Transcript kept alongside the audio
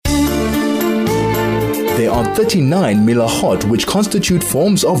There are 39 milachot which constitute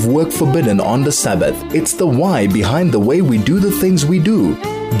forms of work forbidden on the Sabbath. It's the why behind the way we do the things we do.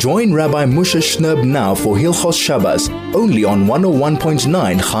 Join Rabbi Moshe Shnerb now for Hilchos Shabbos, only on 101.9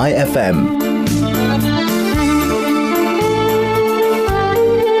 Chai FM.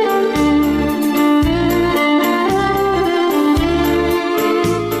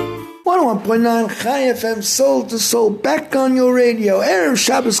 101.9 Chai FM, soul to soul, back on your radio. Erev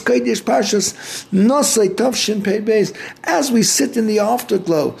Shabbos Kodesh Parshas Naso Tavshin Pei Beis, as we sit in the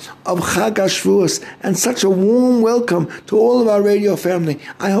afterglow of Chag HaShavuos, and such a warm welcome to all of our radio family.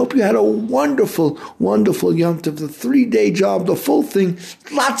 I hope you had a wonderful, wonderful Yom Tov, the 3-day job, the full thing,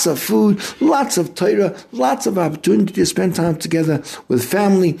 lots of food, lots of Torah, lots of opportunity to spend time together with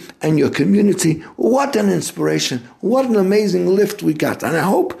family and your community. What an inspiration. What an amazing lift we got. And I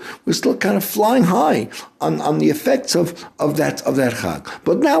hope we're still kind of flying high on the effects of that Chag.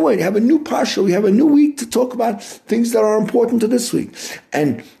 But now we have a new Parsha, we have a new week to talk about things that are important to this week.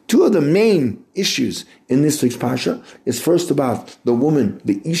 And two of the main issues in this week's Parsha is first about the woman,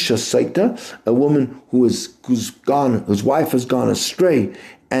 the Isha Saita, a woman whose wife has gone astray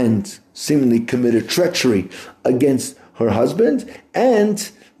and seemingly committed treachery against her husband,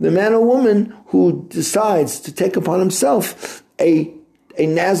 and the man or woman who decides to take upon himself a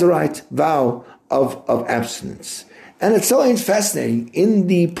Nazirite vow of abstinence. And it's so fascinating. In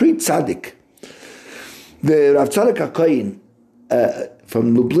the pre-Tzaddik, the Rav Tzadok HaKohen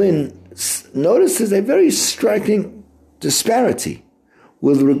from Lublin notices a very striking disparity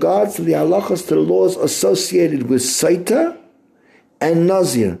with regards to the halachos, to the laws associated with Saita and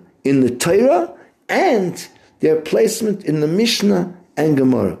Nazir in the Torah and their placement in the Mishnah and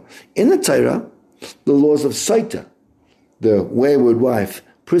Gemara. In the Torah, the laws of Saita, the wayward wife,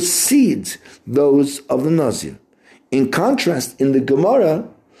 precedes those of the Nazir. In contrast, in the Gemara,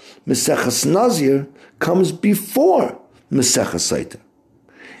 Meseches Nazir comes before Meseches Saita.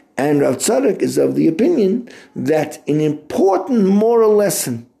 And Rav Tzadok is of the opinion that an important moral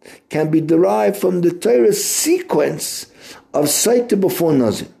lesson can be derived from the Torah sequence of Saita before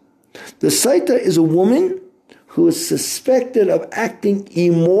Nazir. The Saita is a woman who is suspected of acting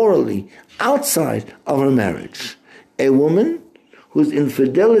immorally outside of her marriage. A woman whose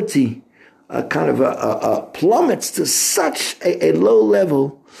infidelity plummets to such a low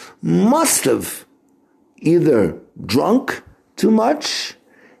level must have either drunk too much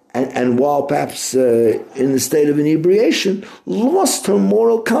and while perhaps in the state of inebriation, lost her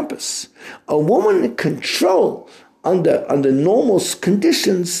moral compass. A woman in control under normal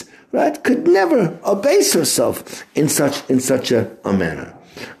conditions, right, could never abase herself in such a manner.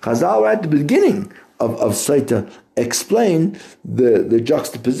 Chazal, right at the beginning of Saita, explain the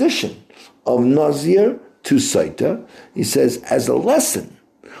juxtaposition of Nazir to Saita. He says, as a lesson,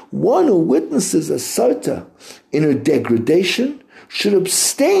 one who witnesses a Saita in her degradation should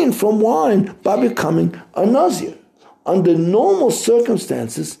abstain from wine by becoming a Nazir. Under normal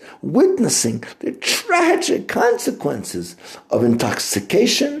circumstances, witnessing the tragic consequences of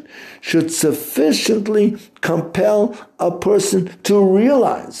intoxication should sufficiently compel a person to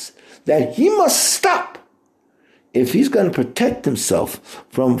realize that he must stop if he's going to protect himself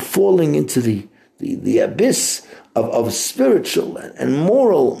from falling into the abyss of spiritual and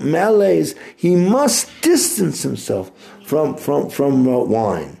moral malaise. He must distance himself from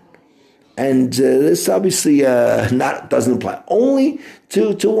wine. And this obviously doesn't apply only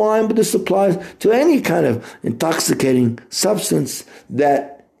to wine, but this applies to any kind of intoxicating substance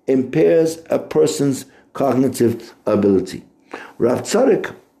that impairs a person's cognitive ability. Rav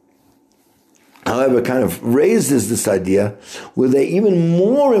Tzadok, however, kind of raises this idea with an even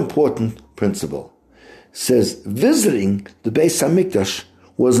more important principle. Says, visiting the Beis HaMikdash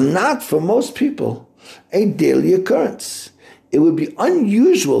was not for most people a daily occurrence. It would be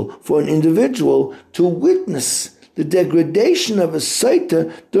unusual for an individual to witness the degradation of a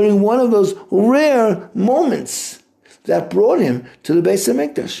Saita during one of those rare moments that brought him to the Beis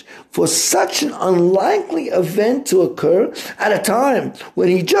HaMikdash. For such an unlikely event to occur at a time when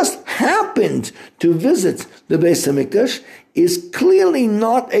he just happened to visit the Beis HaMikdash is clearly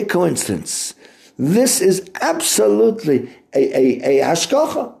not a coincidence. This is absolutely a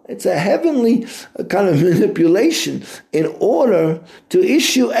hashkacha. It's a heavenly kind of manipulation in order to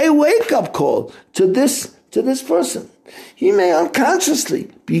issue a wake-up call to this person. He may unconsciously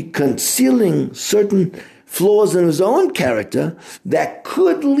be concealing certain flaws in his own character that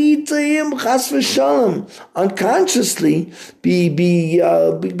could lead to him, chas v'shalom, unconsciously be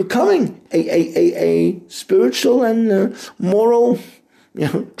becoming a spiritual and moral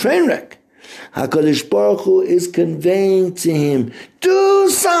train wreck. HaKadosh Baruch Hu is conveying to him, do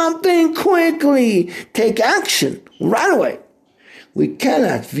something quickly, take action right away. We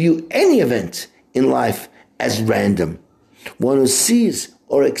cannot view any event in life as random. One who sees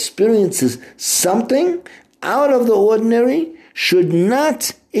or experiences something out of the ordinary should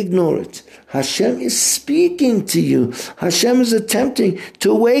not ignore it. Hashem is speaking to you. Hashem is attempting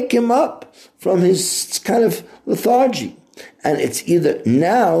to wake him up from his kind of lethargy. And it's either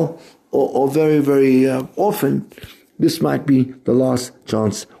now or very, very often, this might be the last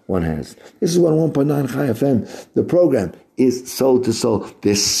chance one has. This is 101.9 Chai FM. The program is Soul to Soul.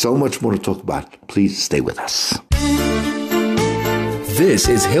 There's so much more to talk about. Please stay with us. This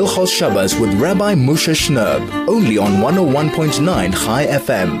is Hilchos Shabbos with Rabbi Moshe Shnerb, only on 101.9 Chai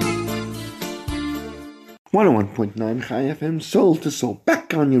FM. 101.9 Chai FM, Soul to Soul,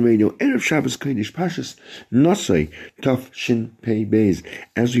 back on your radio, Erev Shabbos Kodesh Parshas Naso, Taf Shin Pei Beis,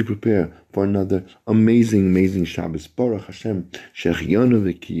 as we prepare for another amazing Shabbos. Baruch Hashem, Shechionu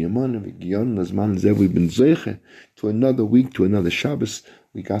v'kiyamonu v'giyon l'zman zeh. We've been zeiche to another week, to another Shabbos.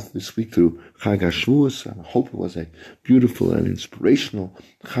 We got this week through Chag HaShavuos, and I hope it was a beautiful and inspirational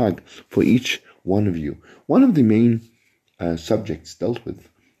Chag for each one of you. One of the main subjects dealt with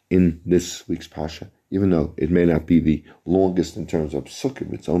in this week's Parsha, even though it may not be the longest in terms of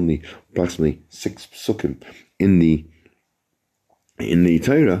psukim, it's only approximately 6 psukim in the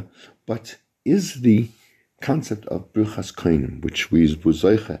Torah, but is the concept of Birkas Kohanim, which we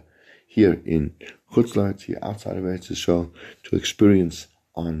zeiche here in Chutz La'aretz, here outside of Eretz Yisrael, to experience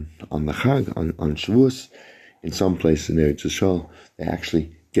on the Chag, on Shavuos. In some places in Eretz Yisrael, they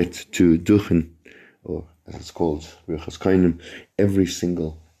actually get to duchen, or as it's called, Birkas Kohanim, every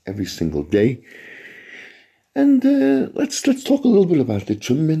single day. And let's talk a little bit about the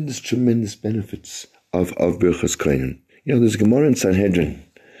tremendous benefits of Birkas Kohanim. You know, there's a Gemara in Sanhedrin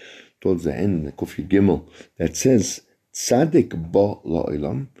towards the end, the Kuf Yud Gimel, that says, Tzadik ba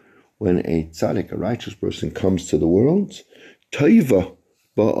la'olam, when a tzaddik, a righteous person, comes to the world, Toiva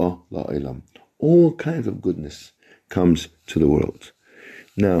ba'a la'olam, all kinds of goodness comes to the world.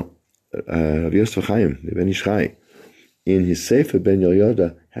 Now, Rabbi Yosef Chaim, the Ben Ish Chai, in his Sefer Ben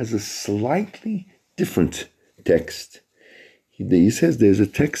Yoyada, has a slightly different text. He says there's a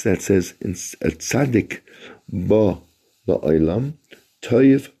text that says, a tzaddik ba la'olam,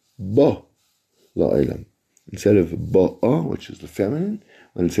 toiv ba la'olam. Instead of ba'a, which is the feminine,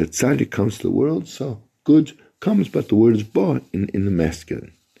 when it says tzaddik comes to the world, so good comes, but the word is ba in the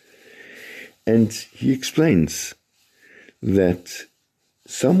masculine. And he explains that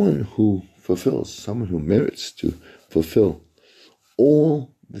someone who merits to fulfill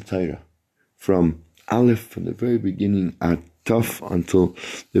all the Torah, from Aleph, from the very beginning, at Taf, until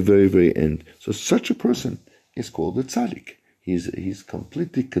the very end. So such a person is called a tzaddik. He's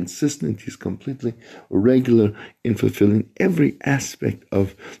completely consistent, he's completely regular in fulfilling every aspect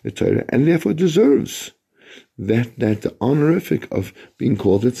of the Torah, and therefore deserves that honorific of being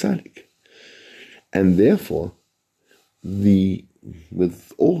called a tzaddik. And therefore,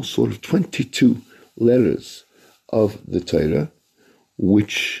 with all sort of 22 letters of the Torah,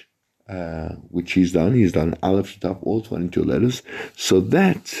 which he's done Aleph to Taf, all 22 letters, so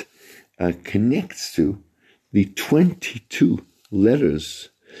that connects to the 22 letters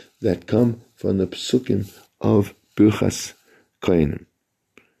that come from the psukim of Birkas Kohanim.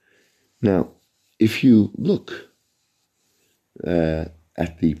 Now, if you look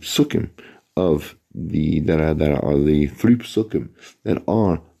at the psukim of that are the 3 psukim that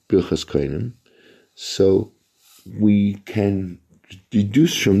are Birkas Kohanim, so we can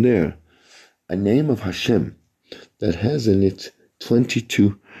deduce from there a name of Hashem that has in it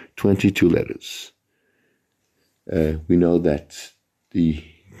 22 letters. We know that the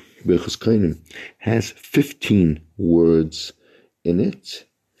Birkas Kohanim has 15 words in it,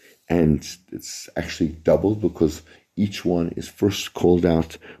 and it's actually doubled because each one is first called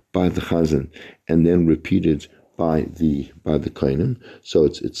out by the Chazan and then repeated by the Kohanim, so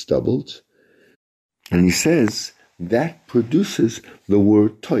it's doubled. And he says that produces the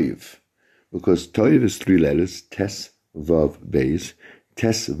word Toiv, because Toiv is 3 letters, Tes, Vav, Beis.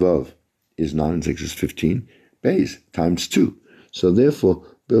 Tes, Vav is 9 and 6 is 15. Beis times 2. So therefore,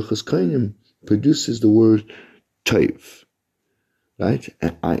 Birkas Kohanim produces the word Toiv. Right?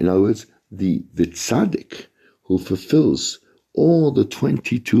 In other words, the tzaddik who fulfills all the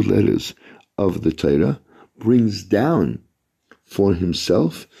 22 letters of the Torah brings down for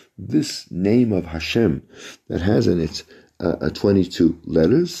himself this name of Hashem that has in it 22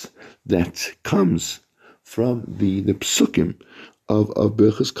 letters that comes from the psukim of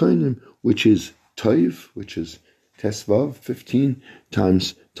Birkas Kohanim, which is Toiv, which is Tesvav, 15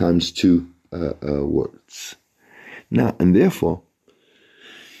 times 2 words. Now, and therefore,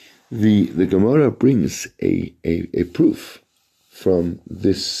 the Gemara brings a proof from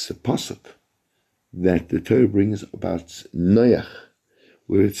this pasuk that the Torah brings about Noach,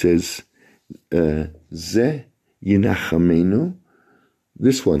 where it says, Ze Yinachamenu.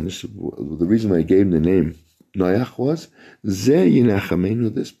 This the reason why I gave him the name Noach was, Ze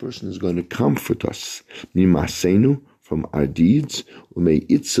Yinachamenu, this person is going to comfort us, Mimasenu, from our deeds, Umei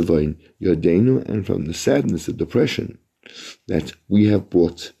Itzavain Yodenu, and from the sadness, the depression that we have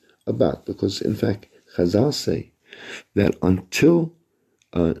brought about. Because in fact, Chazal say that until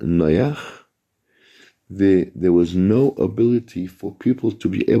Noach, there was no ability for people to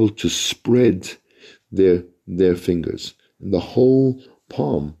be able to spread their fingers. The whole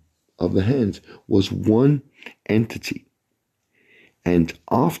palm of the hand was one entity. And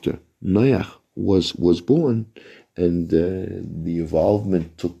after Noach was born, and the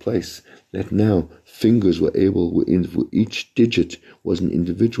evolvement took place, that now fingers were each digit was an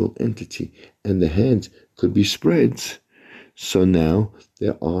individual entity, and the hand could be spread. So now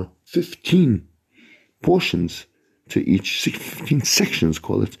there are 15 portions to each, 15 sections,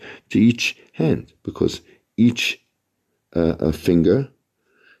 call it, to each hand, because each finger,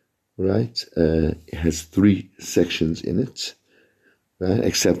 right, has 3 sections in it, right,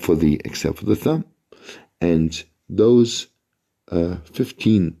 except for the thumb, and those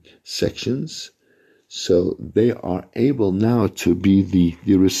 15 sections, so they are able now to be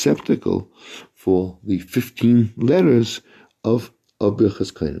the receptacle for the 15 letters of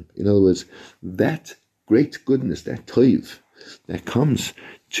Birkas Kohanim. In other words, that great goodness, that toiv, that comes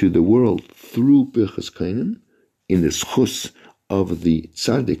to the world through Birkas Kohanim, in the schus of the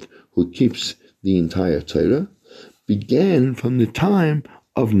tzaddik who keeps the entire Torah, began from the time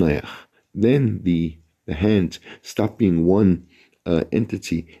of Noach. Then the hand stopped being one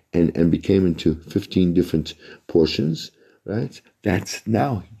entity and became into 15 different portions, right? That's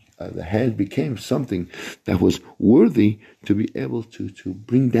now the hand became something that was worthy to be able to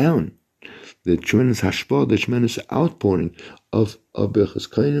bring down the tremendous hashpah, the tremendous outpouring of Birkas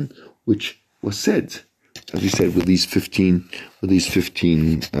Kohanim, which was said, as we said, with these 15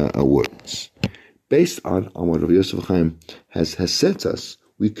 words. Based on what Rabbi Yosef Chaim has said to us,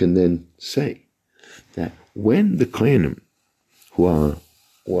 we can then say that when the Kohanim, who are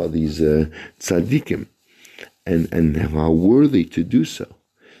these tzaddikim, and are worthy to do so,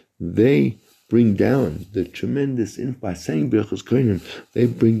 they bring down the tremendous, by saying Birkas Kohanim, they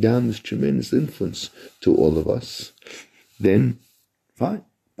bring down this tremendous influence to all of us, then fine.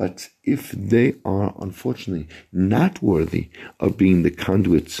 But if they are unfortunately not worthy of being the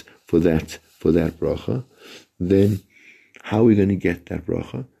conduits for that bracha, then how are we going to get that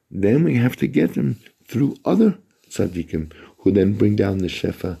bracha? Then we have to get them through other tzaddikim, who then bring down the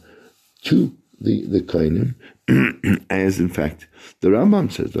shefa to the Kohanim, as in fact the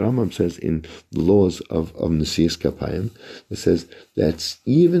Rambam says in the laws of Nesias Kapayim, it says that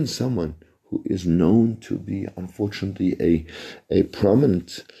even someone who is known to be unfortunately a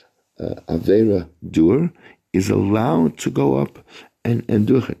prominent Avera doer is allowed to go up and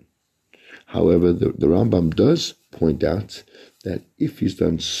do it. However, the Rambam does point out that if he's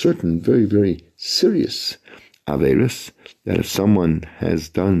done certain very, very serious Averas, that if someone has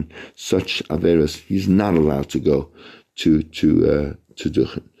done such Averas, he's not allowed to go to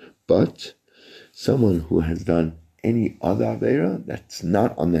Duchen. But someone who has done any other Avera that's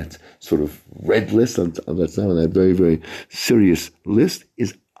not on that sort of red list, that's not on that very, very serious list,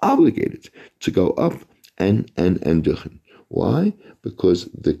 is obligated to go up and Duchen. Why? Because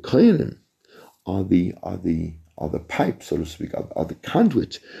the Kohanim are the pipe, so to speak, are the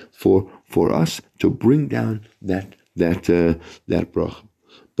conduit for us to bring down that bracha.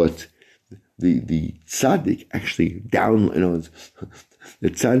 But the tzaddik actually the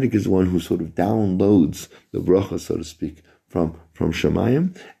tzaddik is the one who sort of downloads the bracha, so to speak, from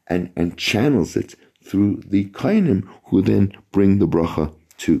Shemayim and channels it through the Kohanim, who then bring the bracha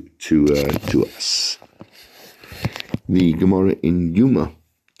to us. The Gemara in Yuma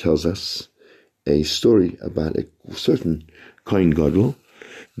tells us a story about a certain Kohen Gadol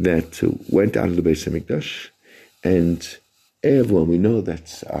that went out of the Beis Hamikdash, and everyone, we know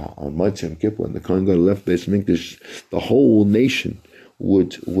that on Motzei Yom Kippur, when the Kohen Gadol left Beis Hamikdash, the whole nation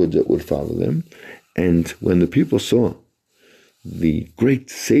would follow them. And when the people saw the great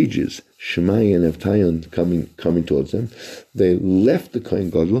sages Shemai and Avtayon coming towards them, they left the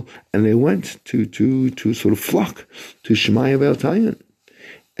Kohen Gadol and they went to sort of flock to Shemai and Avtayon.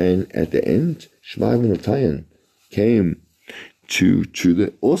 And at the end, Shemai and Avtayon came to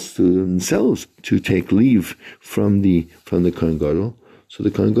themselves to take leave from the Kohen Gadol. So the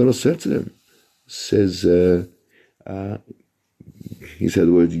Kohen Gadol said to them, says, he said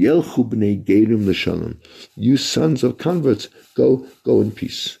the words, Yelchu b'nei gerim l'shalom. You sons of converts, go in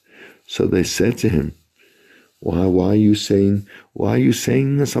peace. So they said to him, why are you saying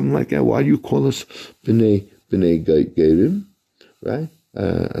something like that? Why do you call us b'nei gerim? Right?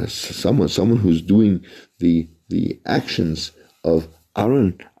 Someone who's doing the actions of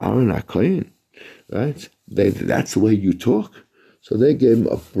Aaron HaKohen, right? That's the way you talk. So they gave him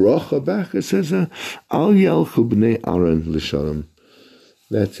a bracha back. It says, Al yelchu b'nei Aaron l'shalom.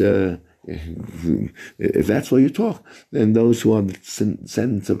 That if that's the way you talk, then those who are the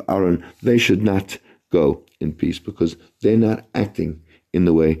descendants of Aaron, they should not go in peace because they're not acting in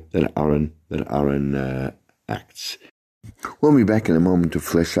the way that Aaron acts. We'll be back in a moment to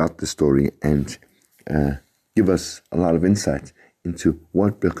flesh out the story and give us a lot of insight into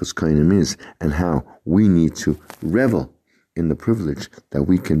what Birkas Kohanim is and how we need to revel in the privilege that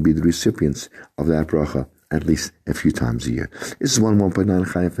we can be the recipients of that bracha at least a few times a year. This is 101.9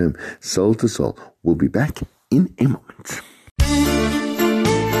 Chai FM, Soul to Soul. We'll be back in a moment.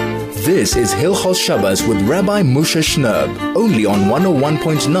 This is Hilchos Shabbos with Rabbi Moshe Shnerb, only on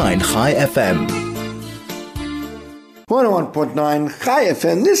 101.9 Chai FM. 101.9 Chai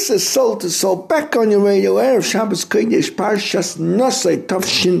FM. This is Soul to Soul, back on your radio. Erev Shabbos Kodesh, Parshat Naso,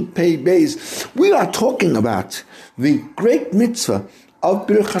 Tafshin Pei Beis. We are talking about the great mitzvah of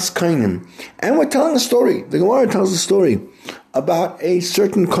Birkas Kohanim, and we're telling a story. The Gemara tells a story about a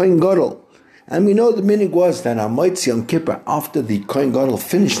certain Kohen Gadol, and we know the minig was that on Motzei Yom Kippur, after the Kohen Gadol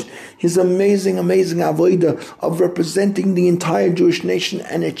finished his amazing avodah of representing the entire Jewish nation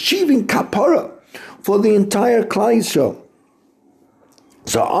and achieving kapara for the entire Klal Yisrael.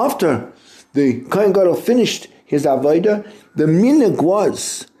 So after the Kohen Gadol finished his avodah, the minig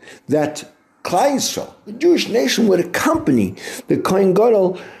was that Klal Yisrael, the Jewish nation, would accompany the Kohen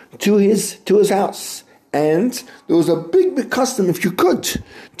Gadol to his house. And there was a big custom, if you could,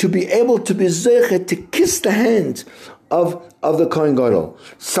 to be able to be zeichet, to kiss the hand of the Kohen Gadol.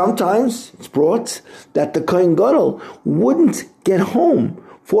 Sometimes it's brought that the Kohen Gadol wouldn't get home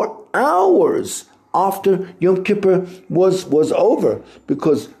for hours after Yom Kippur was over,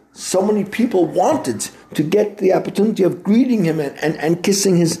 because so many people wanted to get the opportunity of greeting him and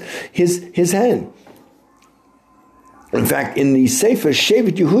kissing his hand. In fact, in the Sefer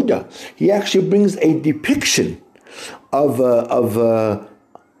Shevet Yehuda, he actually brings a depiction of the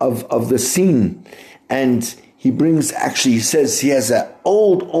scene, and he says he has an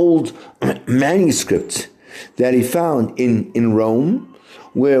old manuscript that he found in Rome,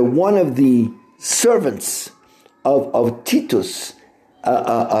 where one of the servants of Titus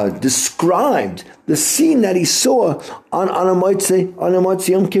described the scene that he saw on a Motzei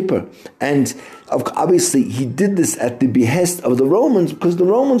Yom Kippur. And obviously he did this at the behest of the Romans, because the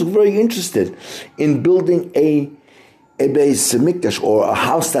Romans were very interested in building a Beis Hamikdash, or a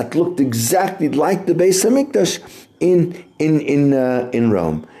house that looked exactly like the Beis Hamikdash in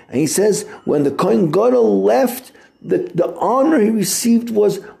Rome. And he says when the Kohen Gadol left, the honor he received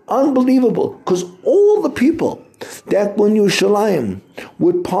was unbelievable, because all the people that when Yerushalayim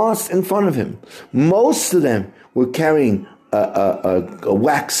would pass in front of him, most of them were carrying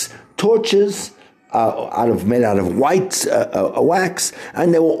wax torches made out of white wax,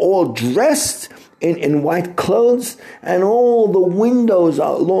 and they were all dressed in white clothes, and all the windows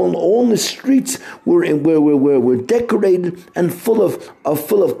along all the streets were decorated and full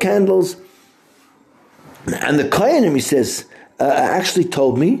of candles. And the Kohanim, he says, actually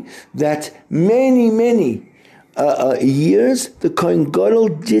told me that many years the Kohen Gadol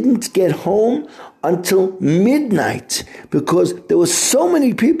didn't get home until midnight, because there were so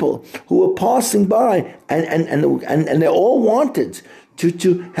many people who were passing by, and they all wanted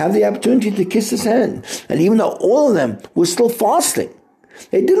to have the opportunity to kiss his hand. And even though all of them were still fasting,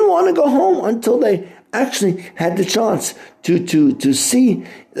 they didn't want to go home until they actually had the chance to see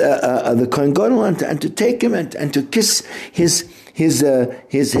the Kohen Gadol and to take him and to kiss his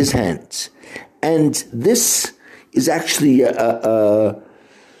hands. And this is actually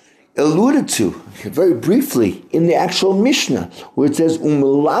alluded to very briefly in the actual Mishnah, where it says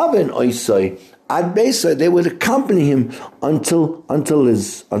Melave oisai ad beisai. They would accompany him until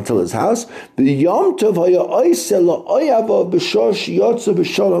his house. The Yom Tov haya oisai la'oyavo b'shor shiyotza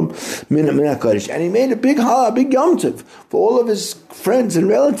b'shalom min hakadosh. And he made a big Yom Tov for all of his friends and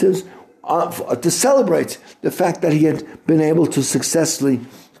relatives to celebrate the fact that he had been able to successfully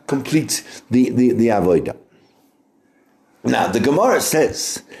complete the avodah. Now, the Gemara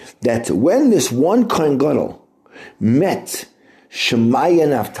says that when this one Kohen Gadol met Shemaya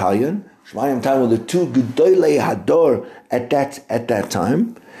and Avtalyon were the two Gedolei Hador at that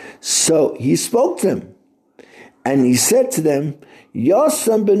time, So he spoke to them, and he said to them,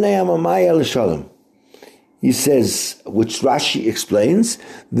 Yosam b'nei Amamaya l'shalom. He says, which Rashi explains,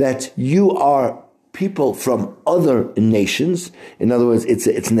 that you are people from other nations. In other words, it's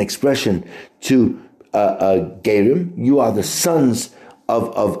an expression to Gerim. You are the sons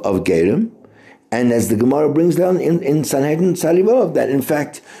of Gerim. And as the Gemara brings down in Sanhedrin Tzalivov, that in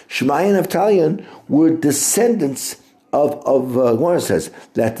fact, Shmai and Naftalion were descendants of Gemara says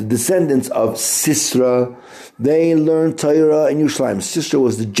that the descendants of Sisra, they learned Torah in Yerushalayim. Sisra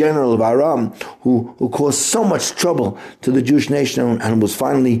was the general of Aram who caused so much trouble to the Jewish nation and was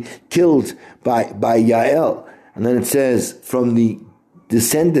finally killed by Yael. And then it says, from the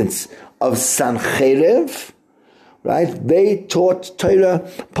descendants of Sancherev, right? They taught Torah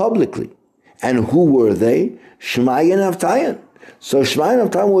publicly. And who were they? Shmai and Naftalion. So Shmai and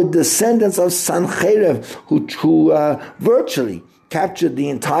Naftalion were descendants of Sancherev, who virtually captured the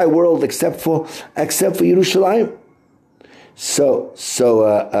entire world except for Yerushalayim. So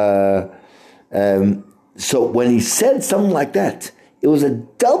when he said something like that, it was a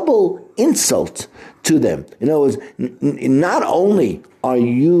double insult to them. In other words, not only are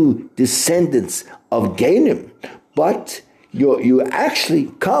you descendants of Genim, but you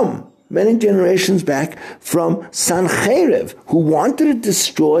actually come many generations back from Sancherev, who wanted to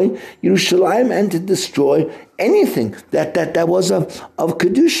destroy Yerushalayim and to destroy anything that was of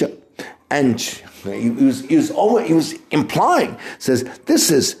Kedusha. And he was implying, says,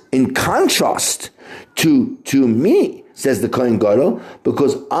 this is in contrast to me, says the Kohen Gadol,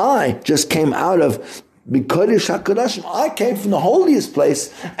 because I just came out of B'Kodesh HaKadoshim. I came from the holiest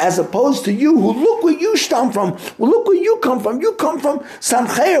place, as opposed to you, who look where you stem from. Well, look where you come from. You come from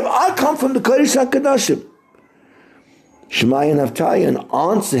Sancherev. I come from the Kodesh HaKadoshim. Shmai and Naftalion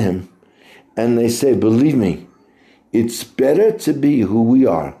answer him, and they say, believe me, it's better to be who we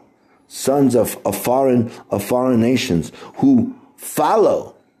are, sons of foreign nations, who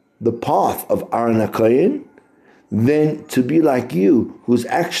follow the path of Aaron HaKohen, than to be like you, who's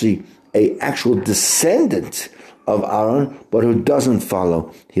actually an actual descendant of Aaron, but who doesn't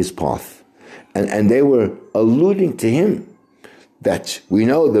follow his path. And they were alluding to him that we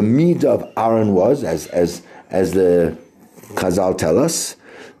know the midah of Aaron was, as the Chazal tell us,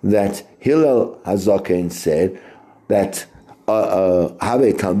 that Hillel HaZaken said that Have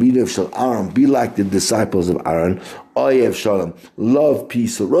Talmidav Shel Aaron, be like the disciples of Aaron. Oyev Shalom, love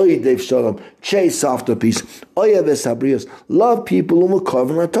peace. Roidev Shalom, chase after peace. Oyev Esabrios, love people who will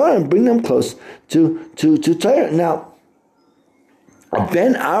cover Torah and bring them close to Torah. Now,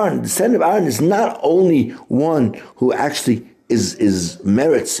 Ben Aaron, the descendant of Aaron, is not only one who actually is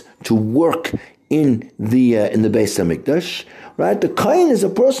merits to work in the Beis HaMikdash, right? The Kohen is a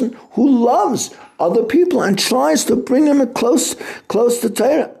person who loves other people and tries to bring them close to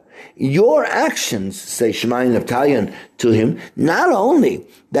Torah. Your actions, say Shmai and Naftalion to him, not only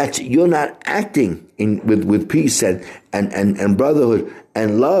that you're not acting with peace and brotherhood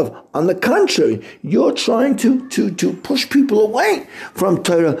and love, on the contrary, you're trying to push people away from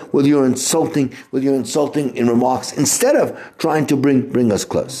Torah with your insulting in remarks, instead of trying to bring us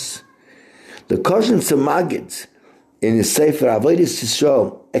close. The Koshen Samagid in his Sefer Avodas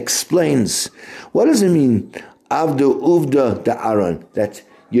Yisrael explains, what does it mean, Avdu Uvda da Aaron, that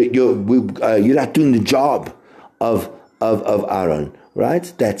you're not doing the job of Aaron,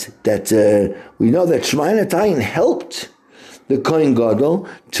 right? That we know that Shmai and Naftalion helped the Kohen Gadol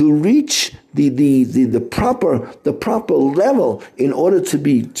to reach the proper level in order to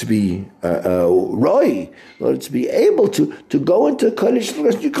be Roy, in order to be able to go into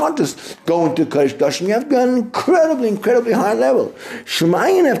Kodesh. You can't just go into Kodesh Dashim. You have to be on an incredibly high level.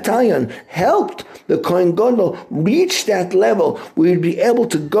 Shmai and Naftalion helped the Kohen Gadol reach that level where you'd be able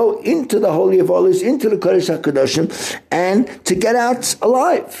to go into the Holy of Holies, into the Kodesh HaKadoshim, and to get out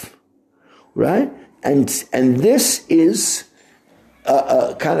alive, right? And this is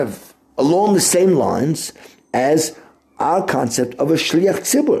kind of along the same lines as our concept of a shliach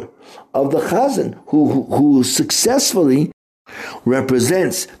tzibur, of the chazan, who successfully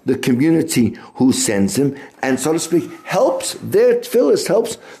represents the community who sends him, and so to speak, helps their tefillos,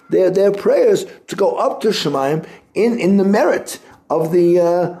 helps their prayers to go up to Shemayim in the merit of the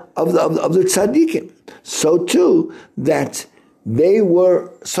tzaddikim. So too that they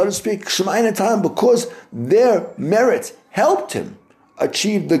were, so to speak, Shmai and Naftalion, because their merit helped him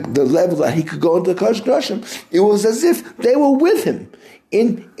achieve the level that he could go into the Kodesh HaKadoshim. It was as if they were with him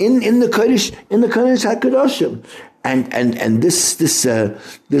in the Kodesh HaKadoshim. And this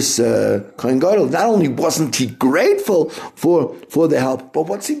Kohen Gadol, not only wasn't he grateful for the help, but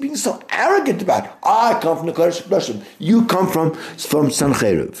what's he being so arrogant about? I come from the Kodesh HaKadoshim. You come from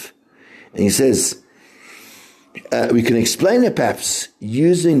Sancheriv. And he says, we can explain it perhaps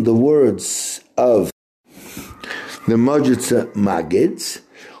using the words of the Mojitza Magid,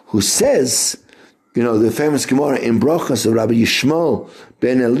 who says, the famous Gemara in Brochas of Rabbi Yishmael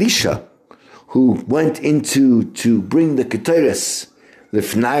ben Elisha, who went into to bring the Keteres,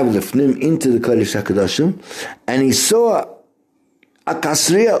 Lifnai Lifnim, into the Kodesh HaKadoshim, and he saw a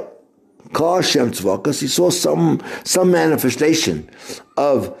Kasriya, Kar Shem Tzvakas, he saw some manifestation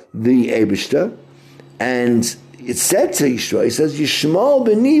of the Eibishter, and it said to Yishmael, he says, Yishmael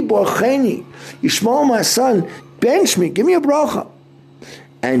b'ni borcheni, Yishmael my son, bench me, give me a bracha.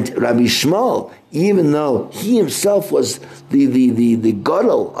 And Rabbi Yishmael, even though he himself was the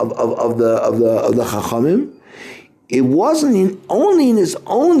gadol of the Chachamim, it wasn't only in his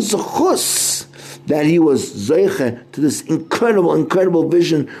own zechus that he was zeiche to this incredible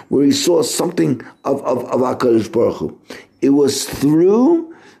vision where he saw something of HaKadosh Baruch Hu. It was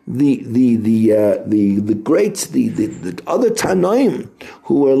through the greats, the other Tanoim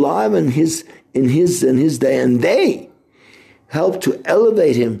who were alive in his day, and they helped to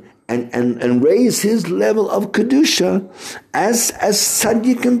elevate him and raise his level of kedusha as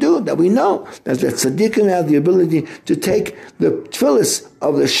tzaddikim do. That we know that tzaddikim have the ability to take the tefillos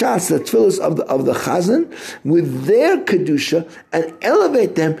of the shas, the tefillos of the chazan, with their kedusha and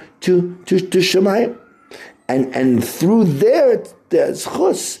elevate them to shemayim, and through their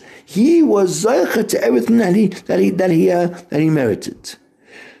zchus, he was zeicha to everything that he merited.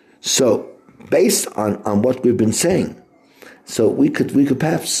 So, based on what we've been saying, so we could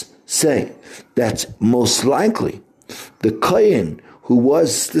perhaps say that most likely the Kohen who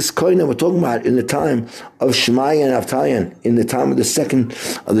was this Kohen that we're talking about in the time of Shemaiah and Avtayan, in the time of the second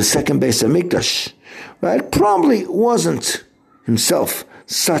Beis Hamikdash, right, probably wasn't himself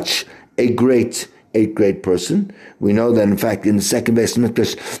such a great person. We know that, in fact, in the second Beis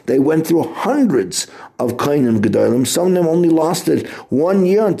Hamikdash, they went through hundreds of Kohanim Gedolim. Some of them only lasted 1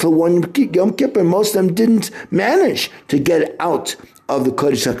 year until one Yom Kippur. Most of them didn't manage to get out of the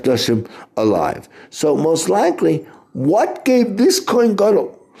Kodesh HaKadoshim alive. So most likely, what gave this Kohen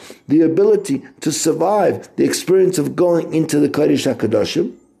Gadol the ability to survive the experience of going into the Kodesh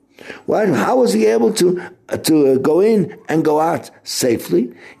HaKadoshim? Right? How was he able to go in and go out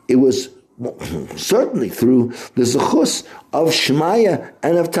safely? It was certainly through the zechus of Shemaiah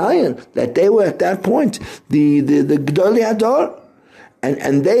and of Tayan, that they were at that point the Gedolei Hador,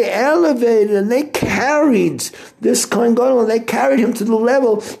 and they elevated and they carried this Kohen Gadol, and they carried him to the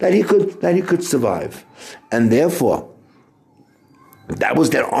level that he could survive, and therefore that was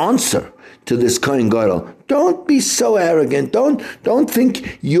their answer to this Kohen Gadol. Don't be so arrogant. Don't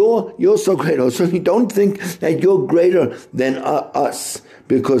think you're so great. Or certainly don't think that you're greater than us,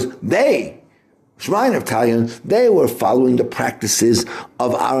 because they, Shemaiah and Tayan, they were following the practices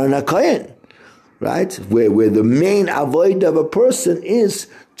of Aaron HaKohen, right? Where the main avoid of a person is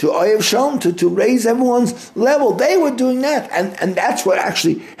to Oyev Shalom, to raise everyone's level. They were doing that, and that's what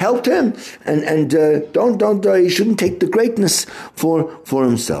actually helped him. And he shouldn't take the greatness for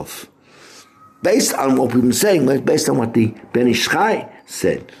himself. Based on what we've been saying, based on what the Ben Ish Chai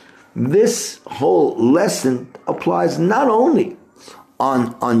said, this whole lesson applies not only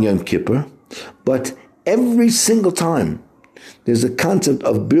on Yom Kippur, but every single time there's a concept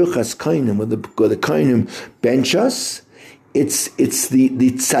of Birkas Kohanim, where the Kohanim bench us. It's the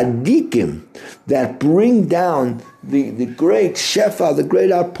tzaddikim that bring down the great shefa, the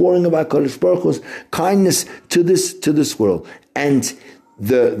great outpouring of HaKadosh Baruch Hu's kindness to this world. And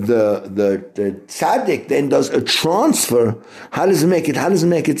the tzaddik then does a transfer. How does it make it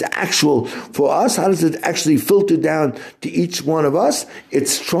actual for us? How does it actually filter down to each one of us?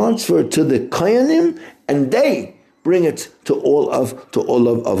 It's transferred to the Kohanim, and they bring it to all of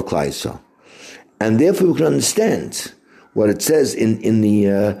Klal Yisrael. And therefore we can understand what it says in the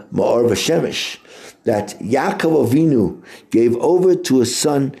Ma'or V'Shemesh, that Yaakov Avinu gave over to his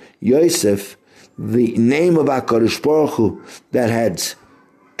son Yosef the name of HaKadosh Baruch Hu that had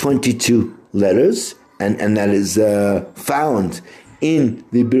 22 letters, and that is found in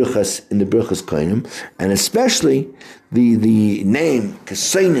the Birkas Kohanim, and especially the name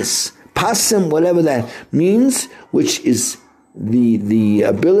Kesonis Pasim, whatever that means, which is the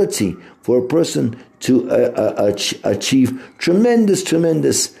ability for a person to achieve tremendous chen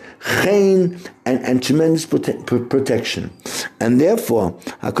and tremendous protection. And therefore,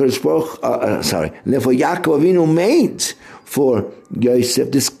 Yaakov Avinu made for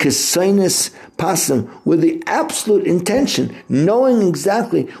Yosef, this kesonis pasim, with the absolute intention, knowing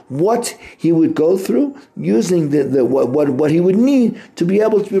exactly what he would go through, using what he would need to be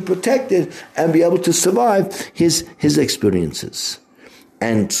able to be protected and be able to survive his experiences.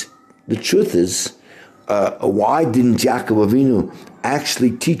 And the truth is, why didn't Yaakov Avinu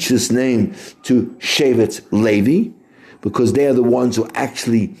actually teach this name to Shevet Levi? Because they are the ones who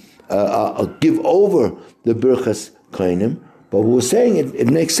actually give over the Birkas Kohanim. But we're saying it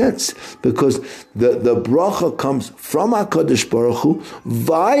makes sense, because the bracha comes from HaKadosh Baruch Hu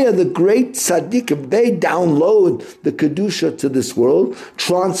via the great tzaddikim. They download the Kedusha to this world,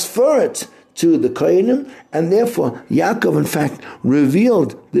 transfer it to the Kohanim, and therefore Yaakov in fact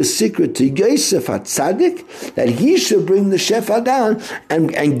revealed the secret to Yosef HaTzadik, that he should bring the Shefa down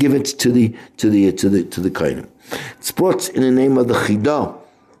and give it to the Kohanim. It's brought in the name of the Chidah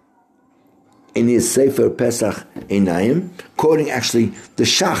in his Sefer Pesach Einayim, quoting actually the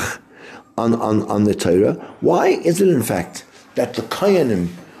Shach on the Torah. Why is it in fact that the Kohanim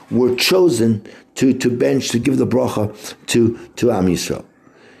were chosen to bench, to give the bracha to Am Yisrael?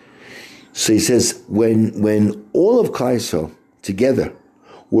 So he says, when all of Klal Yisrael together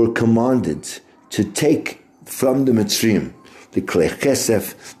were commanded to take from the Mitzrayim the klei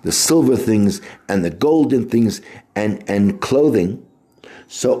chesef, the silver things and the golden things and clothing,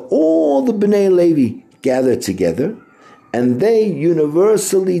 so all the Bnei Levi gathered together, and they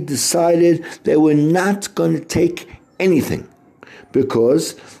universally decided they were not going to take anything,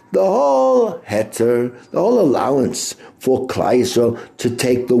 because the whole heter, the whole allowance for Klal Yisrael to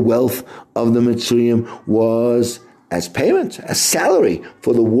take the wealth of the Mitzrayim was as payment, as salary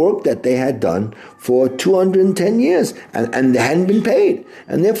for the work that they had done for 210 years, and they hadn't been paid.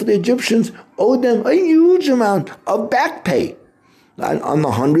 And therefore the Egyptians owed them a huge amount of back pay on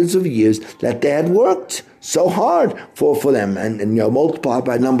the hundreds of years that they had worked so hard for them, and multiplied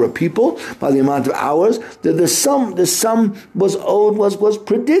by the number of people, by the amount of hours, the sum was owed was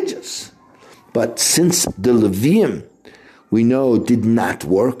prodigious. But since the Levium, we know, did not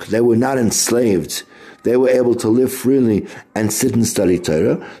work, they were not enslaved, they were able to live freely and sit and study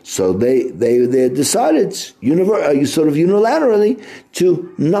Torah, so they decided sort of unilaterally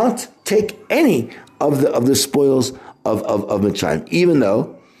to not take any of the spoils of Mitzrayim, even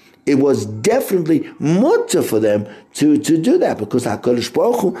though it was definitely mutter for them to do that, because HaKadosh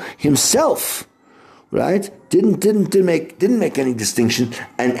Baruch Hu himself, right, didn't make any distinction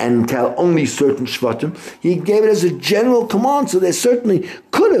and tell only certain shvatim. He gave it as a general command, so they certainly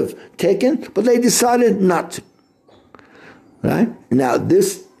could have taken, but they decided not to. Right? Now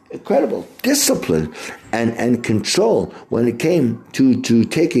this incredible discipline and control when it came to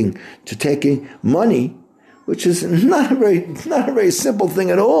taking money, which is not a very simple thing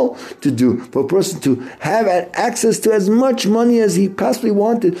at all to do, for a person to have access to as much money as he possibly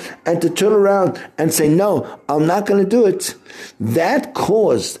wanted, and to turn around and say, no, I'm not going to do it. That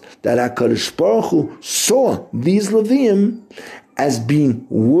caused that HaKadosh Baruch Hu saw these Leviim as being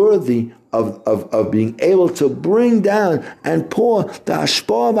worthy of being able to bring down and pour the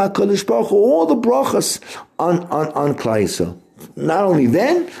hashpah of HaKadosh Baruch Hu, all the brachas on Klal Yisrael. Not only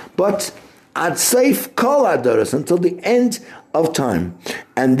then, but ad seif kol adoros, until the end of time.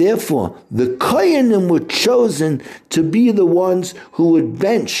 And therefore, the Kohanim were chosen to be the ones who would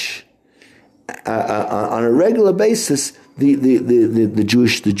bench on a regular basis the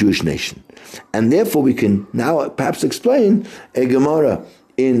Jewish nation. And therefore, we can now perhaps explain a Gemara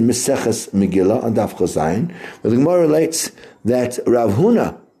in Meseches Megillah on Daf Chazayin, where the Gemara relates that Rav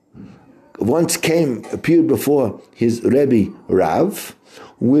Huna once appeared before his Rebbe Rav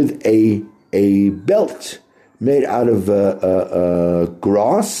with a belt made out of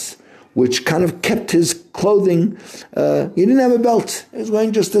grass, which kind of kept his clothing. He didn't have a belt; he was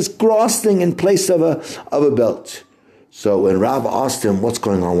wearing just this grass thing in place of a belt. So when Rav asked him, "What's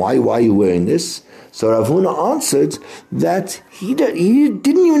going on? Why are you wearing this?" So Rav Huna answered that he didn't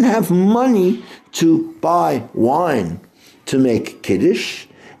even have money to buy wine to make kiddush,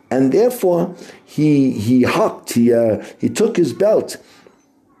 and therefore he took his belt.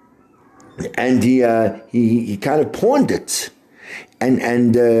 And he kind of pawned it,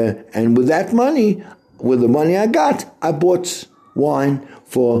 and with that money, with the money I got, I bought wine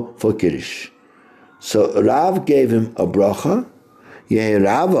for kiddush. So Rav gave him a bracha, Yehi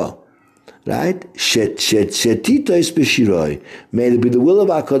Rava, right? Shetito is b'shiroi. May it be the will of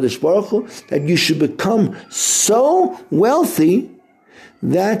HaKadosh Baruch Hu that you should become so wealthy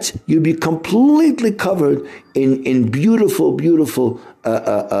that you be completely covered in beautiful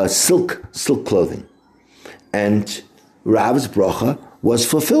silk clothing. And Rav's bracha was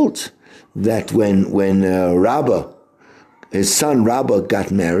fulfilled. That when Rabbi his son Rabbi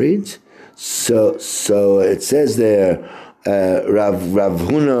got married. So it says there, Rav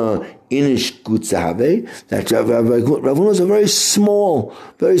Huna Inish Gutzahave, that Rav Huna was a very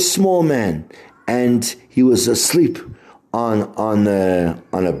small man, and he was asleep on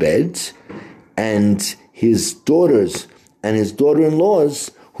a bed, and his daughters and his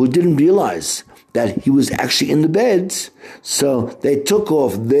daughter-in-laws, who didn't realize that he was actually in the bed, so they took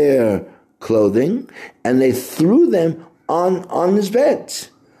off their clothing and they threw them on his bed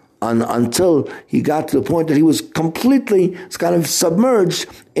until he got to the point that he was completely kind of submerged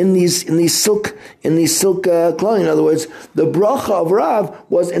in these silk clothing. In other words, the bracha of Rav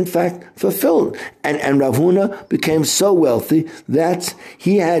was in fact fulfilled, and Rav Huna became so wealthy that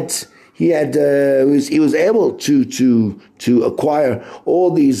he was able to acquire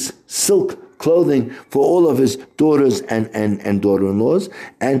all these silk clothing for all of his daughters and daughter-in-laws,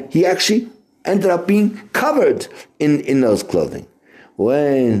 and he actually ended up being covered in those clothing.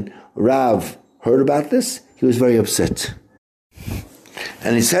 When Rav heard about this, he was very upset.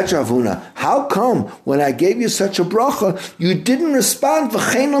 And he said to Rav Huna, how come when I gave you such a bracha, you didn't respond?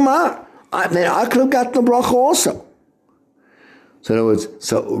 I could have gotten the bracha also. So in other words,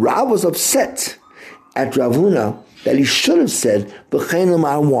 Rav was upset at Rav Huna that he should have said,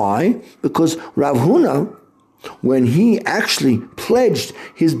 why? Because Rav Huna, when he actually pledged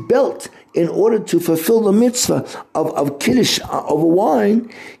his belt in order to fulfill the mitzvah of Kiddush over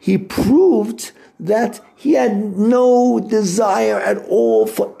wine, he proved that he had no desire at all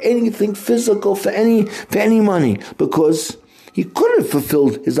for anything physical, for any money, because he could have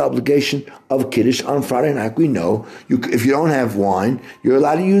fulfilled his obligation of Kiddush on Friday night. We know if you don't have wine, you're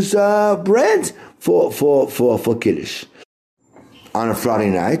allowed to use bread for Kiddush on a Friday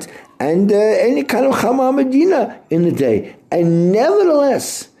night, and any kind of Chama Medina in the day. And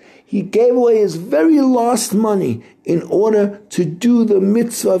nevertheless, he gave away his very last money in order to do the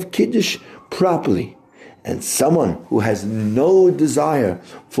mitzvah of Kiddush properly. And someone who has no desire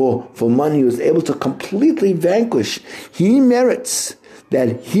for money, who is able to completely vanquish, he merits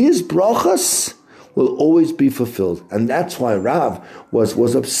that his brachas will always be fulfilled. And that's why Rav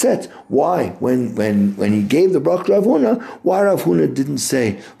was upset. Why? When he gave the bracha to Rav Huna, why Rav Huna didn't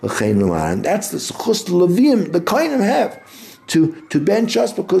say v'chein l'mar? And that's the zechus Levim, the Kohanim have to bench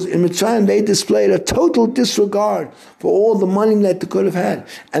us, because in Mitzrayim they displayed a total disregard for all the money that they could have had,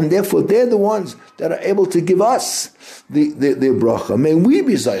 and therefore they're the ones that are able to give us the bracha. May we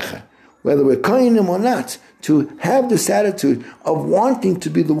be zeicha, whether we're Kohanim or not, to have this attitude of wanting to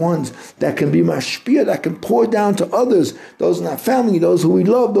be the ones that can be mashpia, that can pour down to others, those in our family, those who we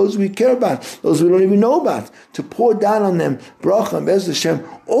love, those we care about, those we don't even know about, to pour down on them bracha and Be'ez Hashem.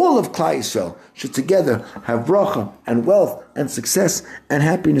 All of Klal Yisrael should together have bracha and wealth and success and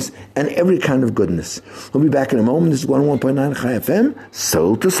happiness and every kind of goodness. We'll be back in a moment. This is 101.9 Chai FM,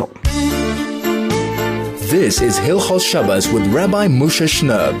 soul to soul. This is Hilchos Shabbos with Rabbi Moshe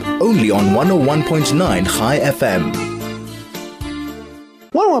Shnerb, only on 101.9 Chai FM.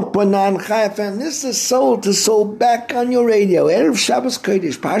 101.9 Chai FM. This is Soul to Soul back on your radio. Erev Shabbos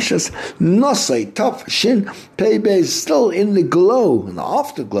Kodesh, Parshat Naso, Tov Shin Pei Beis, still in the glow, in the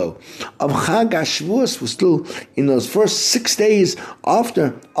afterglow of Chag HaShavuos. We're still in those first 6 days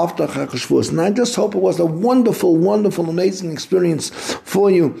after Chag HaShavuos. And I just hope it was a wonderful, wonderful, amazing experience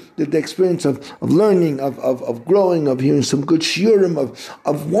for you. The experience of learning, of growing, of hearing some good shiurim,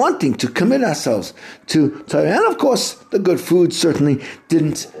 of wanting to commit ourselves to Torah. And of course, the good food certainly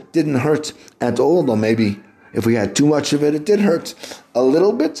didn't hurt at all, though maybe if we had too much of it, it did hurt a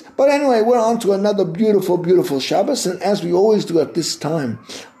little bit. But anyway, we're on to another beautiful, beautiful Shabbos, and as we always do at this time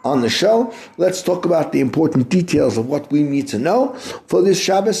on the show, let's talk about the important details of what we need to know for this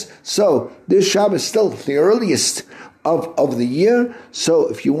Shabbos. So this Shabbos is still the earliest of the year, so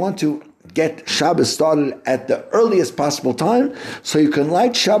if you want to get Shabbos started at the earliest possible time, so you can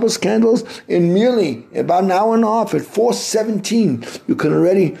light Shabbos candles in merely about an hour and a half. At 4:17, you can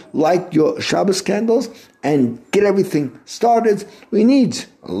already light your Shabbos candles and get everything started. We need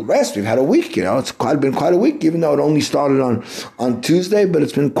a rest. We've had a week, it's been quite a week, even though it only started on Tuesday, but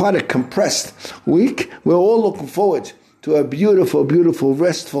it's been quite a compressed week. We're all looking forward to a beautiful, beautiful,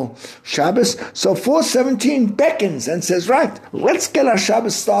 restful Shabbos. So 4:17 beckons and says, right, let's get our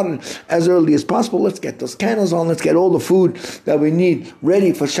Shabbos started as early as possible. Let's get those candles on. Let's get all the food that we need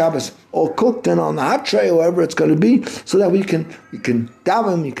ready for Shabbos, all cooked and on the hot tray, or wherever it's going to be, so that we can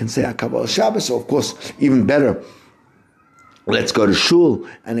daven, you can say HaKabbalah Shabbos, or of course, even better, let's go to shul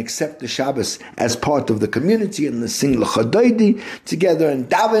and accept the Shabbos as part of the community and sing l'chadoidi together and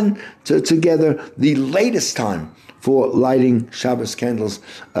daven together. The latest time for lighting Shabbos candles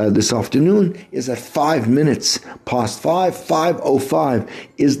this afternoon is at 5 minutes past 5. 5:05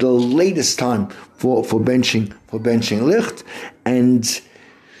 is the latest time for benching licht, and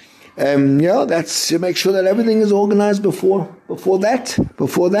that's to make sure that everything is organized before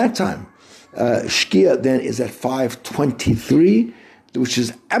that time. Shkia then is at 5:23, which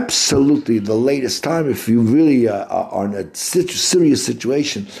is absolutely the latest time. If you really are in a serious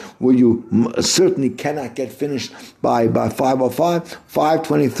situation where you certainly cannot get finished by 5:05,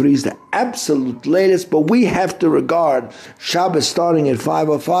 5:23 is the absolute latest. But we have to regard Shabbos starting at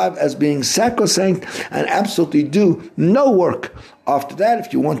 5:05 as being sacrosanct and absolutely do no work after that.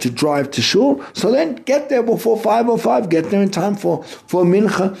 If you want to drive to shul, so then get there before 5:05. Get there in time for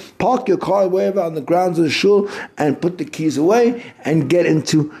mincha. Park your car wherever on the grounds of the shul and put the keys away and get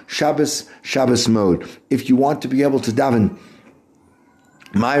into Shabbos mode. If you want to be able to daven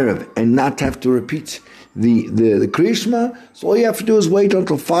Ma'ariv and not have to repeat the Kriyishma, so all you have to do is wait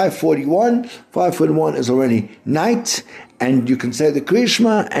until 5:41. 5:41 is already night, and you can say the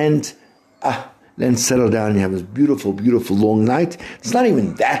Kriyishma and then settle down and you have this beautiful, beautiful long night. It's not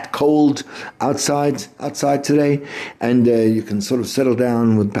even that cold outside today, and you can sort of settle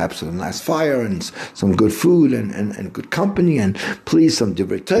down with perhaps a nice fire and some good food and good company, and please some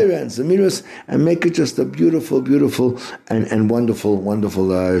divrei Torah and zemiros, and make it just a beautiful, beautiful and wonderful, wonderful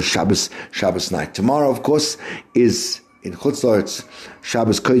Shabbos night. Tomorrow, of course, is in Chutz La'aretz,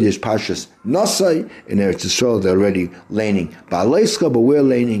 Shabbos Kodesh Parshas Naso. In Eretz Yisrael, they're already laning Ba'aleska, but we're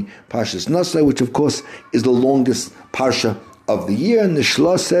laning Parshas Naso, which of course is the longest Parsha of the year. And the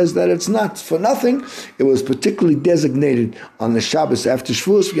Shlosh says that it's not for nothing. It was particularly designated on the Shabbos after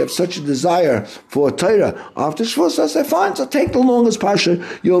Shavuos. We have such a desire for Torah after Shavuos. So I say, fine, so take the longest Parsha.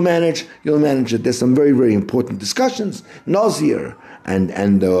 You'll manage it. There's some very, very important discussions. Nazir,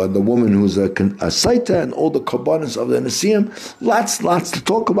 and the woman who's a saita, and all the korbanos of the Nesiim. Lots to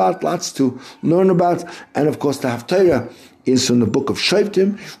talk about, lots to learn about, and of course the Haftarah is from the book of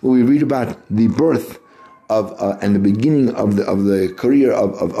Shoftim, where we read about the birth of and the beginning of the career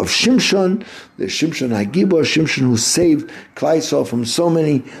of Shimshon, the Shimshon Hagibor, Shimshon who saved Klal Yisrael from so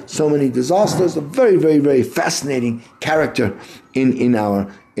many disasters. A very, very, very fascinating character in our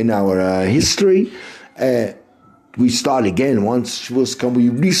history. We start again, once Shavuos come, we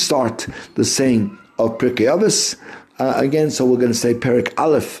restart the saying of Pirkei Avos again, so we're going to say Perek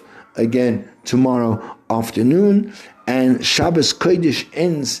Aleph again tomorrow afternoon, and Shabbos Kodesh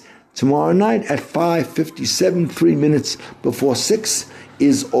ends tomorrow night at 5:57, 3 minutes before 6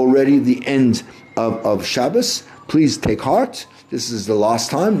 is already the end of Shabbos. Please take heart. This is the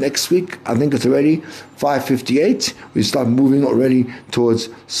last time. Next week, I think it's already 5:58. We start moving already towards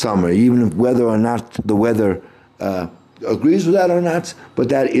summer, even if whether or not the weather agrees with that or not, but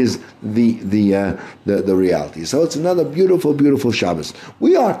that is the reality. So it's another beautiful, beautiful Shabbos.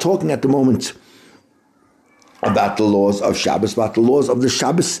 We are talking at the moment about the laws of Shabbos, about the laws of the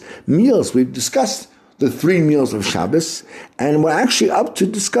Shabbos meals. We've discussed the 3 meals of Shabbos, and we're actually up to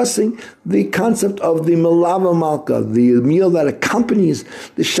discussing the concept of the Melave Malka, the meal that accompanies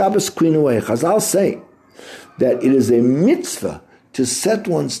the Shabbos Queen away. Chazal say that it is a mitzvah to set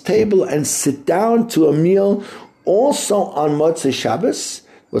one's table and sit down to a meal also on Motzei Shabbos,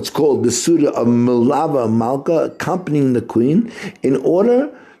 what's called the Suda of Melave Malka, accompanying the Queen, in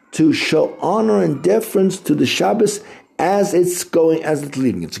order to show honor and deference to the Shabbos as it's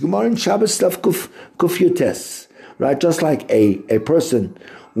leading. It's Gemara in Shabbos Daf Kuf Yotes, right? Just like a person,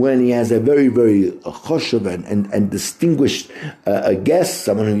 when he has a very, very choshev and distinguished guest,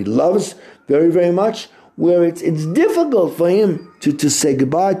 someone who he loves very, very much, where it's difficult for him to say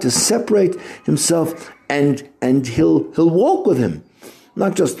goodbye, to separate himself, and he'll walk with him.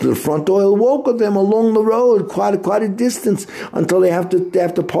 Not just to the front door, he'll walk with them along the road, quite a distance, until they have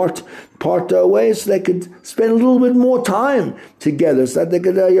to part ways, so they could spend a little bit more time together, so that they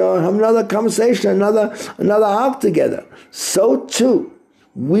could have another conversation, another hug together. So too,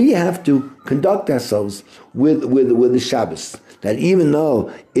 we have to conduct ourselves with the Shabbos. That even though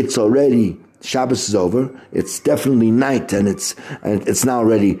it's already Shabbos is over, it's definitely night, and it's now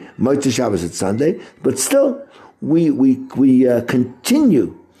already Motzei Shabbos, it's Sunday, but still we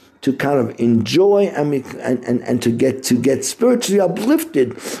continue to kind of enjoy and to get spiritually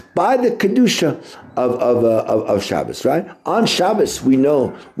uplifted by the kedusha of Shabbos. Right, on Shabbos we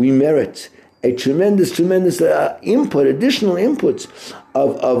know we merit a tremendous additional inputs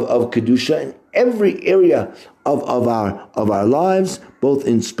of kedusha in every area of our lives, both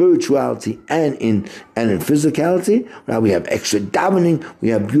in spirituality and in physicality. Right? We have extra davening. We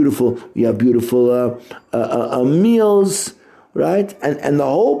have beautiful meals. Right? And the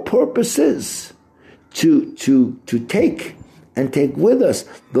whole purpose is to take with us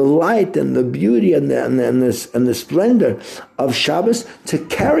the light and the beauty and the splendor of Shabbos, to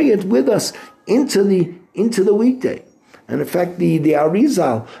carry it with us into the weekday. And in fact, the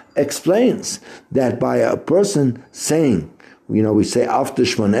Arizal explains that by a person saying, we say after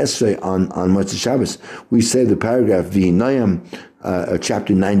Shmon Esrei on Motzei Shabbos, we say the paragraph V'hinayim,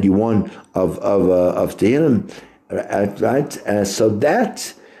 chapter 91 of Tehillim, right? So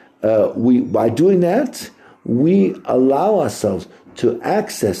that by doing that, we allow ourselves to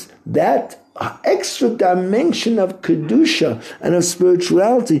access that extra dimension of Kedusha and of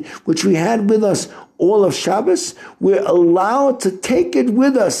spirituality, which we had with us all of Shabbos. We're allowed to take it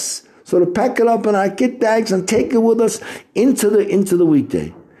with us, so to pack it up in our kit bags and take it with us into the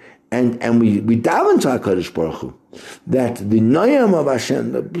weekday. And we daven to HaKadosh Baruch Hu, that the Noyam of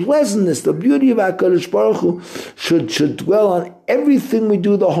Hashem, the pleasantness, the beauty of HaKadosh Baruch Hu should dwell on everything we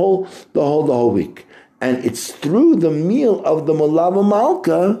do the whole week. And it's through the meal of the Melave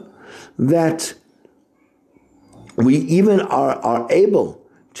Malka that we even are able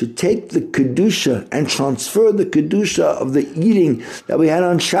to take the Kedusha and transfer the Kedusha of the eating that we had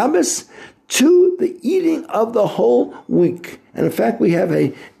on Shabbos to the eating of the whole week. And in fact, we have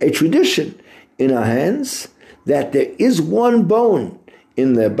a tradition in our hands that there is one bone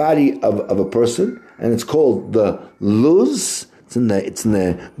in the body of a person, and it's called the luz. It's in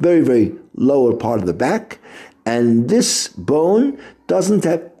the very, very lower part of the back, and this bone doesn't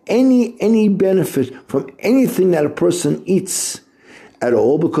have any benefit from anything that a person eats at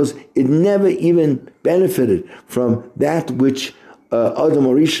all, because it never even benefited from that which Adam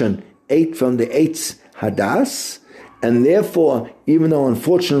Rishon ate from the Eitz Hadas, and therefore, even though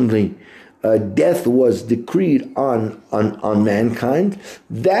unfortunately death was decreed on mankind,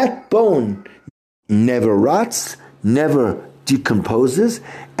 that bone never rots, never decomposes,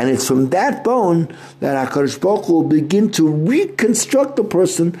 and it's from that bone that HaKadosh Baruch Hu will begin to reconstruct the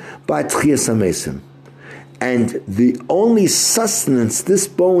person by Tchias HaMesim. And the only sustenance this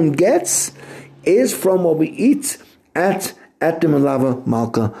bone gets is from what we eat at the Melave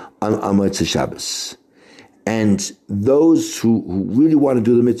Malka on Motzei Shabbos. And those who really want to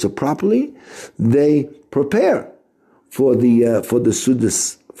do the mitzvah properly, they prepare for the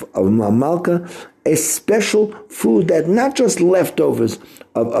Sudas of Malka a special food that not just leftovers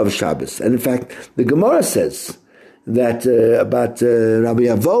of Shabbos. And in fact, the Gemara says that about Rabbi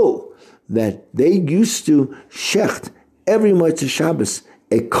Avo, that they used to shecht every Motzei Shabbos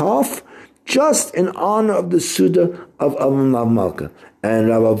a calf just in honor of the Suda of Malka. And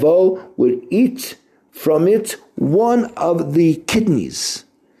Rabbi Avo would eat from it one of the kidneys.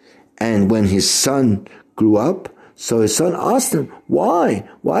 And when his son grew up, so his son asked him, why?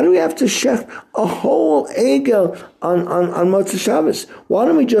 Why do we have to shecht a whole egel on Motzei Shabbos? Why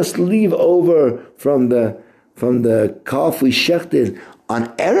don't we just leave over from the calf we shechted on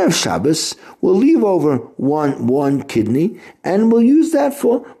Erev Shabbos? We'll leave over one kidney, and we'll use that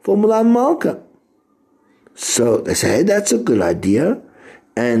for Melave Malka. So they say, hey, that's a good idea.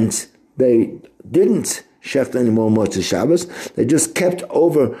 And they didn't shecht any more Motzei Shabbos. They just kept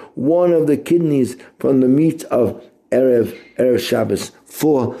over one of the kidneys from the meat of Erev Shabbos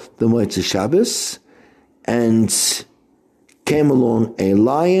for the Motzei Shabbos, and came along a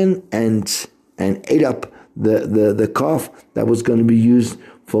lion and ate up the calf that was going to be used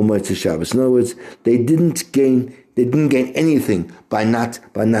for Motzei Shabbos. In other words, they didn't gain anything by not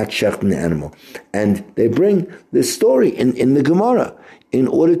shechting the animal. And they bring this story in the Gemara in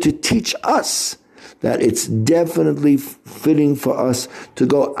order to teach us that it's definitely fitting for us to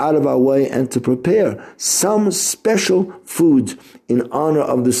go out of our way and to prepare some special food in honor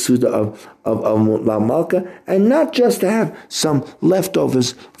of the Suda of Malka, and not just to have some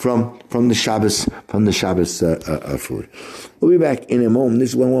leftovers from the Shabbos food. We'll be back in a moment.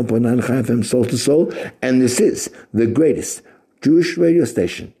 This is 101.9 Chai FM, Soul to Soul, and this is the greatest Jewish radio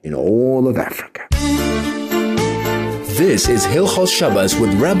station in all of Africa. This is Hilchos Shabbos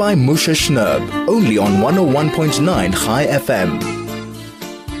with Rabbi Moshe Shnerb, only on 101.9 Chai FM.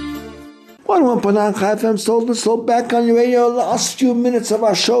 101.9 Chai FM, Soul to Soul, back on your radio. Last few minutes of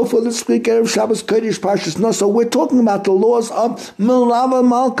our show for this week, Erev Shabbos Kodesh Parshat Naso. We're talking about the laws of Melave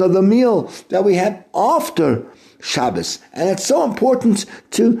Malka, the meal that we have after Shabbos. And it's so important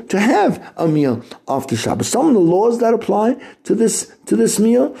to have a meal after Shabbos. Some of the laws that apply to this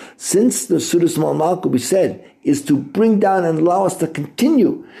meal, since the Sudas Malka, we said, is to bring down and allow us to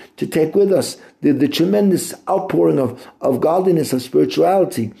continue to take with us the tremendous outpouring of godliness, of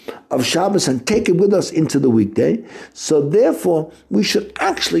spirituality, of Shabbos, and take it with us into the weekday. So therefore, we should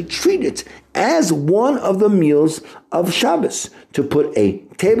actually treat it as one of the meals of Shabbos, to put a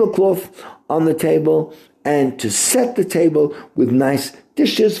tablecloth on the table and to set the table with nice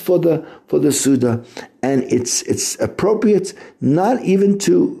dishes for the Suda. And it's appropriate not even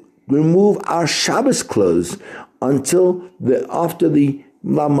to remove our Shabbos clothes until after the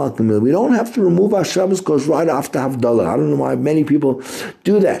Malka meal. We don't have to remove our Shabbos clothes right after Havdalah. I don't know why many people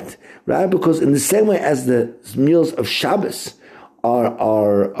do that, right? Because in the same way as the meals of Shabbos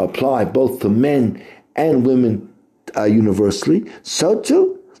are applied both to men and women universally, so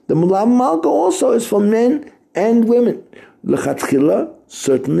too the Malka also is for men and women. L'chatchila,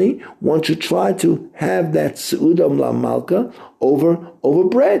 certainly, one should try to have that Seuda Malka over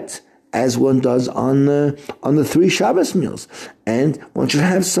bread, as one does on the 3 Shabbos meals, and one should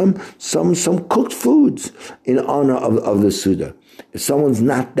have some cooked foods in honor of the Suda. If someone's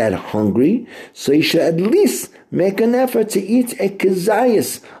not that hungry, so he should at least make an effort to eat a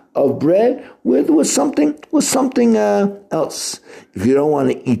kezayis of bread with something else. If you don't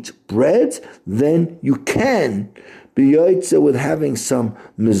want to eat bread, then you can be yotzeh with having some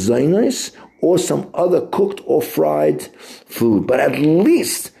mezainos or some other cooked or fried food, but at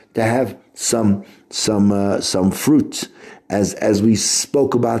least to have some fruit, as we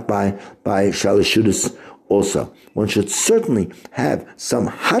spoke about by Shalashudis also. One should certainly have some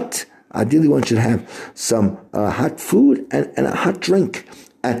hot. Ideally, one should have some hot food and a hot drink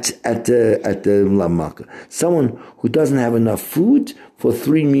at the Malka. Someone who doesn't have enough food for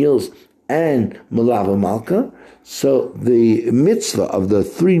 3 meals and Melave Malka, so the mitzvah of the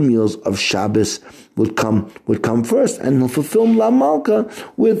 3 meals of Shabbos would come first, and he'll fulfill Malka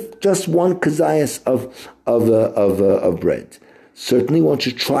with just 1 kezayis of bread. Certainly, one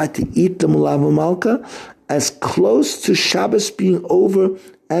should try to eat the Melave Malka as close to Shabbos being over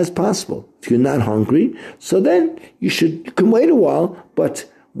as possible. If you're not hungry, so then you can wait a while, but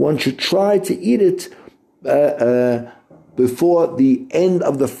one should try to eat it before the end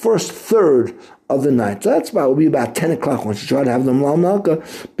of the first third of the night. So will be about 10 o'clock. One should try to have the Malka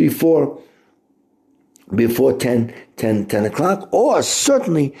before 10 o'clock, or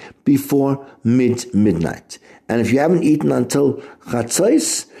certainly before midnight. And if you haven't eaten until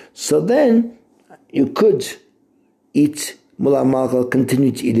Chatzos, so then you could eat Malka,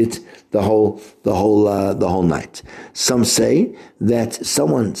 continue to eat it the whole night. Some say that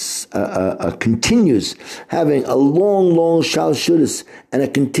someone continues having a long shal shudas and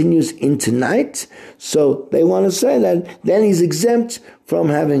it continues into night, so they want to say that then he's exempt from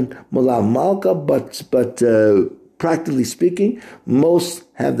having Malka, but practically speaking, most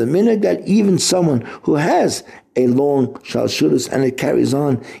have the minhag that even someone who has a long shal shudas and it carries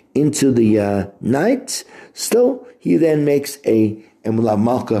on into the night, still he then makes a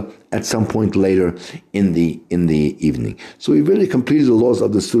Malka at some point later in the evening. So we really completed the laws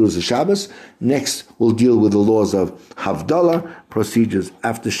of the Sudas of Shabbos. Next, we'll deal with the laws of Havdalah, procedures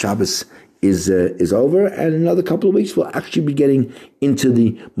after Shabbos is over, and in another couple of weeks we'll actually be getting into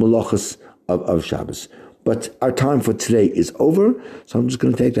the Malachas of Shabbos. But our time for today is over, so I'm just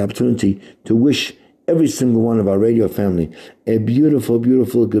going to take the opportunity to wish every single one of our radio family a beautiful,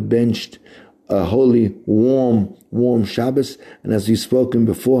 gebenched, holy, warm Shabbos. And as we've spoken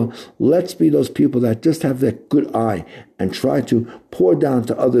before, let's be those people that just have that good eye and try to pour down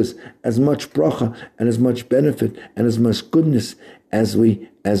to others as much bracha and as much benefit and as much goodness as we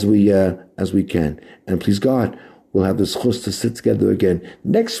can. And please God, we'll have the zchus to sit together again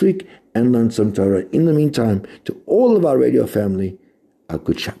next week and learn some Torah. In the meantime, to all of our radio family, a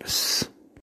good Shabbos.